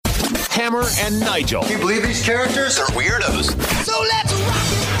Hammer and Nigel. Can you believe these characters are weirdos? So let's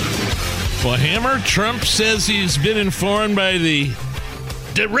rock! Well, Hammer, Trump says he's been informed by the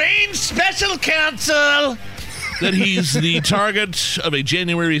deranged special counsel that he's the target of a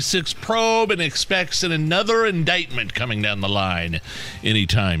January 6th probe and expects another indictment coming down the line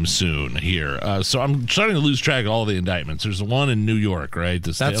anytime soon here. So I'm starting to lose track of all the indictments. There's the one in New York, right?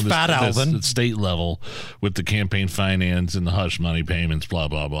 That's Fat Alvin. That's state level with the campaign finance and the hush money payments, blah,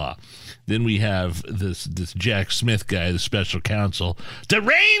 blah, blah. Then we have this Jack Smith guy, the special counsel,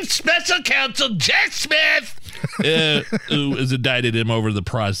 deranged special counsel Jack Smith, who has indicted him over the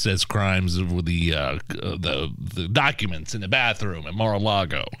process crimes of the documents in the bathroom at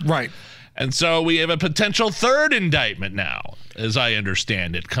Mar-a-Lago. Right. And so we have a potential third indictment now, as I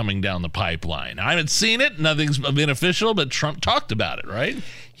understand it, coming down the pipeline. I haven't seen it. Nothing's been official, but Trump talked about it, right?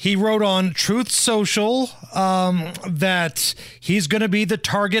 He wrote on Truth Social that he's going to be the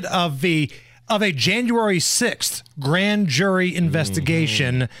target of a January 6th grand jury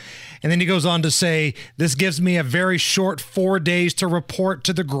investigation. And then he goes on to say, this gives me a very short 4 days to report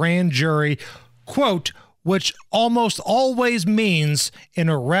to the grand jury, quote, which almost always means an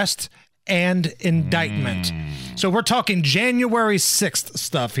arrest and indictment. So we're talking January 6th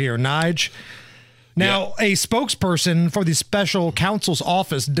stuff here, Nige. Now, a spokesperson for the special counsel's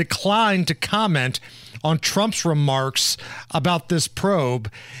office declined to comment on Trump's remarks about this probe.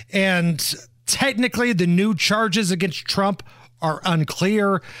 And technically, the new charges against Trump are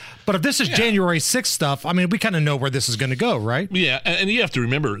unclear. But if this is January 6th stuff, I mean, we kind of know where this is going to go, right? Yeah, and you have to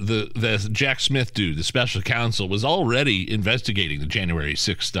remember the Jack Smith dude, the special counsel, was already investigating the January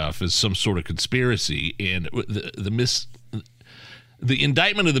 6th stuff as some sort of conspiracy. And the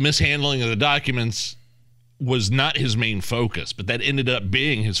indictment of the mishandling of the documents was not his main focus, but that ended up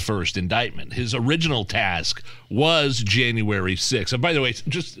being his first indictment. His original task was January 6th. And by the way,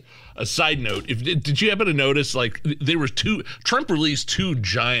 just a side note, did you happen to notice, like, Trump released two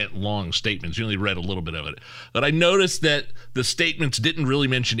giant long statements. You only read a little bit of it. But I noticed that the statements didn't really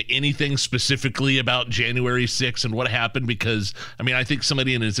mention anything specifically about January 6th and what happened because, I mean, I think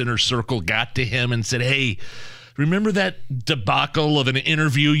somebody in his inner circle got to him and said, hey, remember that debacle of an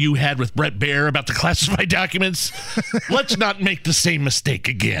interview you had with Brett Baer about the classified documents? Let's not make the same mistake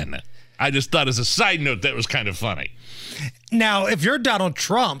again. I just thought as a side note that was kind of funny. Now, if you're Donald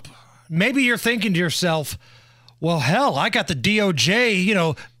Trump, maybe you're thinking to yourself, well, hell, I got the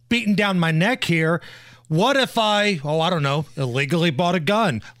DOJ, beating down my neck here. What if I don't know, illegally bought a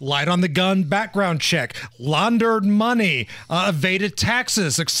gun, lied on the gun background check, laundered money, evaded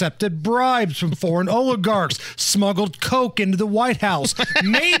taxes, accepted bribes from foreign oligarchs, smuggled coke into the White House?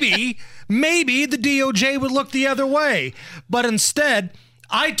 Maybe the DOJ would look the other way. But instead,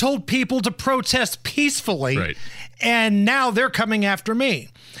 I told people to protest peacefully, right, and now they're coming after me.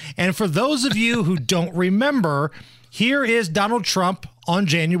 And for those of you who don't remember, here is Donald Trump on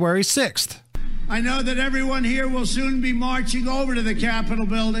January 6th. I know that everyone here will soon be marching over to the Capitol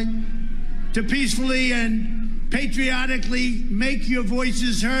building to peacefully and patriotically make your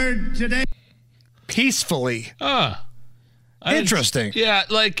voices heard today. Peacefully. Interesting. Yeah,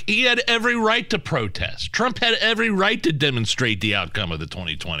 like he had every right to protest. Trump had every right to demonstrate the outcome of the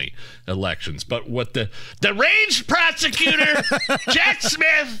 2020 elections. But what the deranged prosecutor, Jack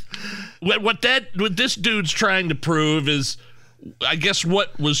Smith, what this dude's trying to prove is, I guess,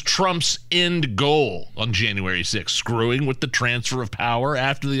 what was Trump's end goal on January 6th? Screwing with the transfer of power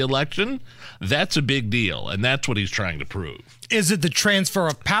after the election? That's a big deal, and that's what he's trying to prove. Is it the transfer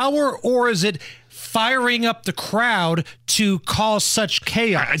of power, or is it firing up the crowd to cause such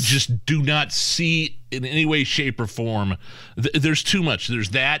chaos? I just do not see in any way, shape, or form. There's too much.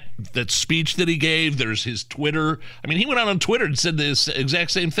 There's that speech that he gave. There's his Twitter. I mean, he went out on Twitter and said this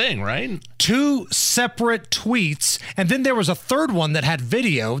exact same thing, right? Two separate tweets, and then there was a third one that had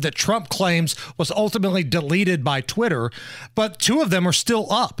video that Trump claims was ultimately deleted by Twitter, but two of them are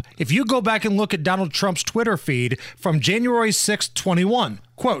still up. If you go back and look at Donald Trump's Twitter feed from January 6, 21,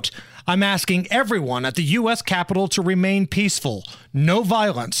 quote, I'm asking everyone at the U.S. Capitol to remain peaceful. No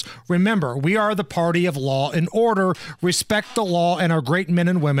violence. Remember, we are the party of law and order. Respect the law and our great men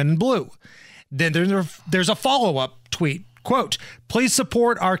and women in blue. Then there's a follow-up tweet. Quote, please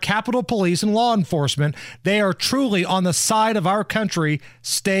support our Capitol Police and law enforcement. They are truly on the side of our country.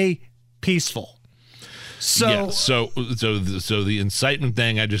 Stay peaceful. So the incitement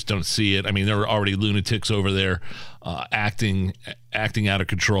thing, I just don't see it. I mean, there were already lunatics over there acting out of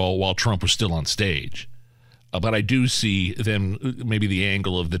control while Trump was still on stage. But I do see them, maybe the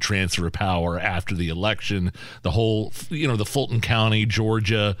angle of the transfer of power after the election, the whole, the Fulton County,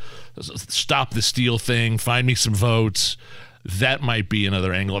 Georgia, stop the steal thing, find me some votes. that might be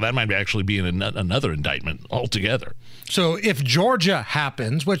another angle. That might actually be another indictment altogether. So if Georgia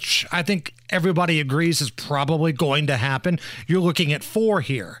happens, which I think everybody agrees is probably going to happen, you're looking at 4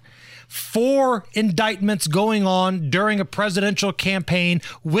 here. 4 indictments going on during a presidential campaign,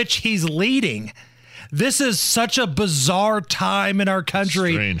 which he's leading. This is such a bizarre time in our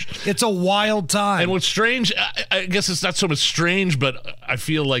country. Strange. It's a wild time. And what's strange, I guess it's not so much strange, but I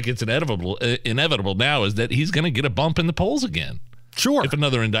feel like it's inevitable now, is that he's going to get a bump in the polls again. Sure. If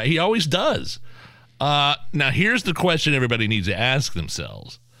another he always does. Now, here's the question everybody needs to ask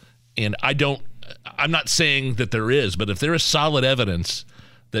themselves. And I'm not saying that there is, but if there is solid evidence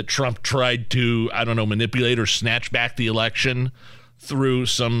that Trump tried to, manipulate or snatch back the election through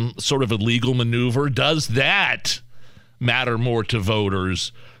some sort of illegal maneuver, does that matter more to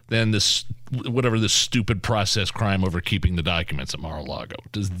voters than this, whatever this stupid process crime over keeping the documents at Mar-a-Lago?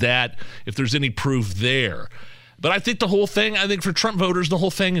 Does that, if there's any proof there? But I think for Trump voters, the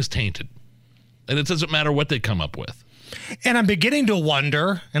whole thing is tainted. And it doesn't matter what they come up with. And I'm beginning to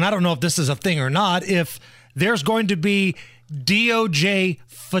wonder, and I don't know if this is a thing or not, if there's going to be DOJ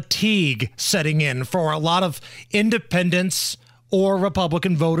fatigue setting in for a lot of independents or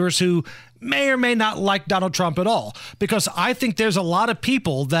Republican voters who may or may not like Donald Trump at all. Because I think there's a lot of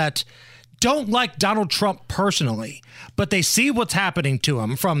people that don't like Donald Trump personally, but they see what's happening to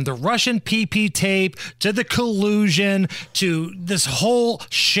him, from the Russian PP tape to the collusion to this whole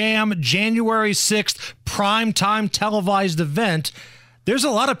sham January 6th primetime televised event. There's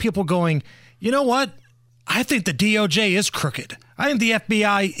a lot of people going, you know what? I think the DOJ is crooked. I think the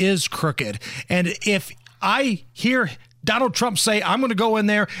FBI is crooked. And if I hear Donald Trump say, I'm going to go in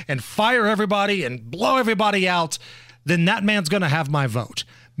there and fire everybody and blow everybody out, then that man's going to have my vote.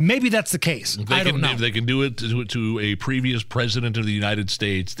 Maybe that's the case. I don't know. If they can do it to a previous president of the United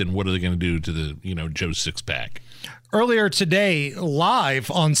States, then what are they going to do to the, Joe Sixpack? Earlier today, live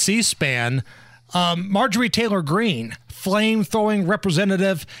on C-SPAN, Marjorie Taylor Greene, flame-throwing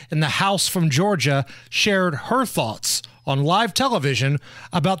representative in the House from Georgia, shared her thoughts on live television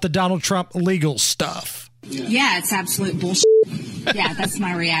about the Donald Trump legal stuff. Yeah, it's absolute bullshit. Yeah, that's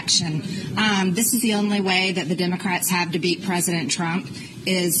my reaction. This is the only way that the Democrats have to beat President Trump,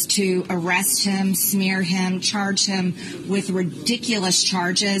 is to arrest him, smear him, charge him with ridiculous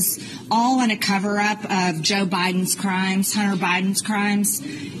charges, all in a cover-up of Joe Biden's crimes, Hunter Biden's crimes.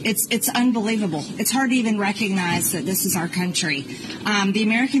 It's unbelievable. It's hard to even recognize that this is our country. The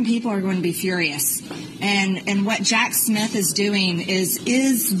American people are going to be furious. And what Jack Smith is doing is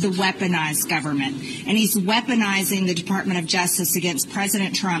the weaponized government. And he's weaponizing the Department of Justice against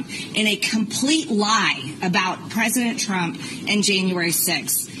President Trump in a complete lie about President Trump and January 6th.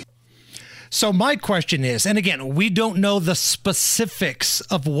 So my question is, and again, we don't know the specifics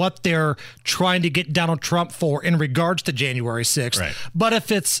of what they're trying to get Donald Trump for in regards to January 6th, right. But if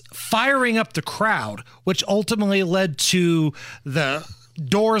it's firing up the crowd, which ultimately led to the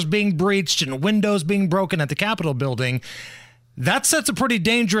doors being breached and windows being broken at the Capitol building, that sets a pretty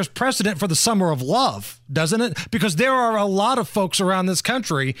dangerous precedent for the summer of love, doesn't it? Because there are a lot of folks around this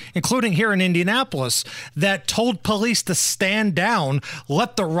country, including here in Indianapolis, that told police to stand down,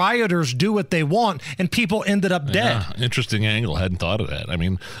 let the rioters do what they want, and people ended up dead. Yeah, interesting angle. Hadn't thought of that. I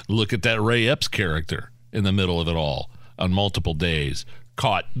mean, look at that Ray Epps character in the middle of it all on multiple days.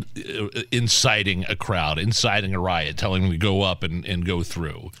 Caught inciting a crowd, inciting a riot, telling them to go up and go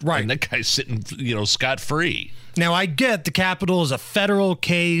through. Right. And that guy's sitting, scot-free. Now, I get the Capitol is a federal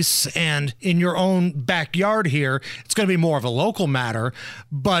case, and in your own backyard here, it's going to be more of a local matter.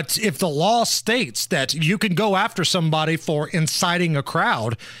 But if the law states that you can go after somebody for inciting a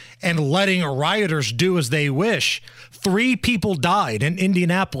crowd and letting rioters do as they wish, 3 people died in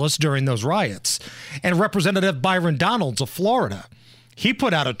Indianapolis during those riots. And Representative Byron Donalds of Florida, he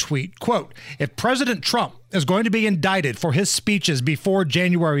put out a tweet, quote, if President Trump is going to be indicted for his speeches before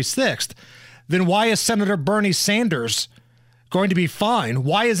January 6th, then why is Senator Bernie Sanders going to be fine?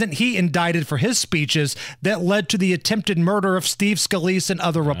 Why isn't he indicted for his speeches that led to the attempted murder of Steve Scalise and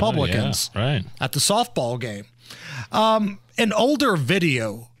other Republicans right. at the softball game? An older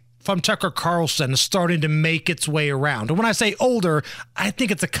video from Tucker Carlson is starting to make its way around. And when I say older, I think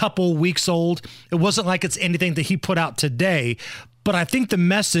it's a couple weeks old. It wasn't like it's anything that he put out today, but I think the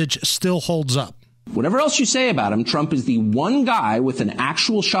message still holds up. Whatever else you say about him, Trump is the one guy with an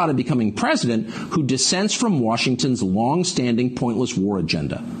actual shot at becoming president who dissents from Washington's long-standing pointless war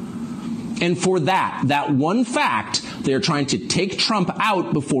agenda. And for that one fact, they're trying to take Trump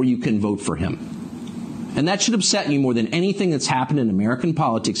out before you can vote for him. And that should upset you more than anything that's happened in American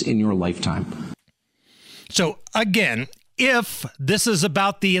politics in your lifetime. So again, if this is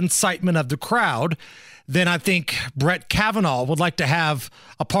about the incitement of the crowd, then I think Brett Kavanaugh would like to have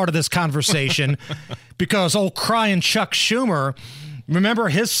a part of this conversation because old crying Chuck Schumer, remember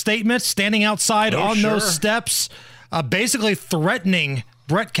his statement standing outside those steps, basically threatening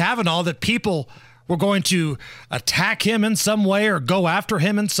Brett Kavanaugh that people were going to attack him in some way or go after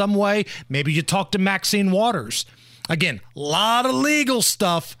him in some way. Maybe you talk to Maxine Waters. Again, a lot of legal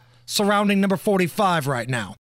stuff surrounding number 45 right now.